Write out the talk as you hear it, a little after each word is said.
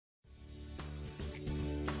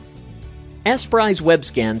Asprise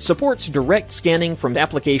WebScan supports direct scanning from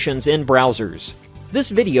applications in browsers. This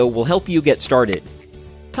video will help you get started.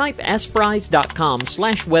 Type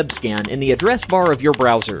asprise.com/webscan in the address bar of your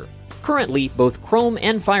browser. Currently, both Chrome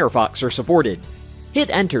and Firefox are supported. Hit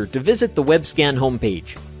Enter to visit the WebScan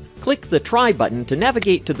homepage. Click the Try button to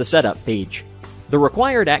navigate to the Setup page. The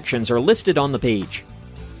required actions are listed on the page.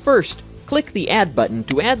 First, click the Add button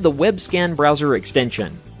to add the WebScan browser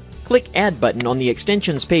extension. Click Add button on the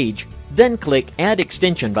Extensions page, then click Add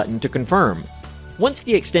Extension button to confirm. Once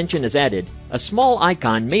the extension is added, a small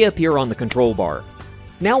icon may appear on the control bar.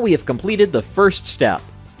 Now we have completed the first step.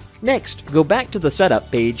 Next, go back to the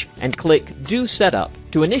Setup page and click Do Setup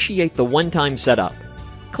to initiate the one-time setup.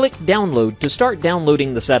 Click Download to start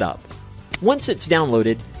downloading the setup. Once it's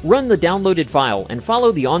downloaded, run the downloaded file and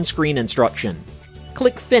follow the on-screen instruction.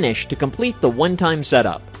 Click Finish to complete the one-time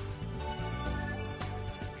setup.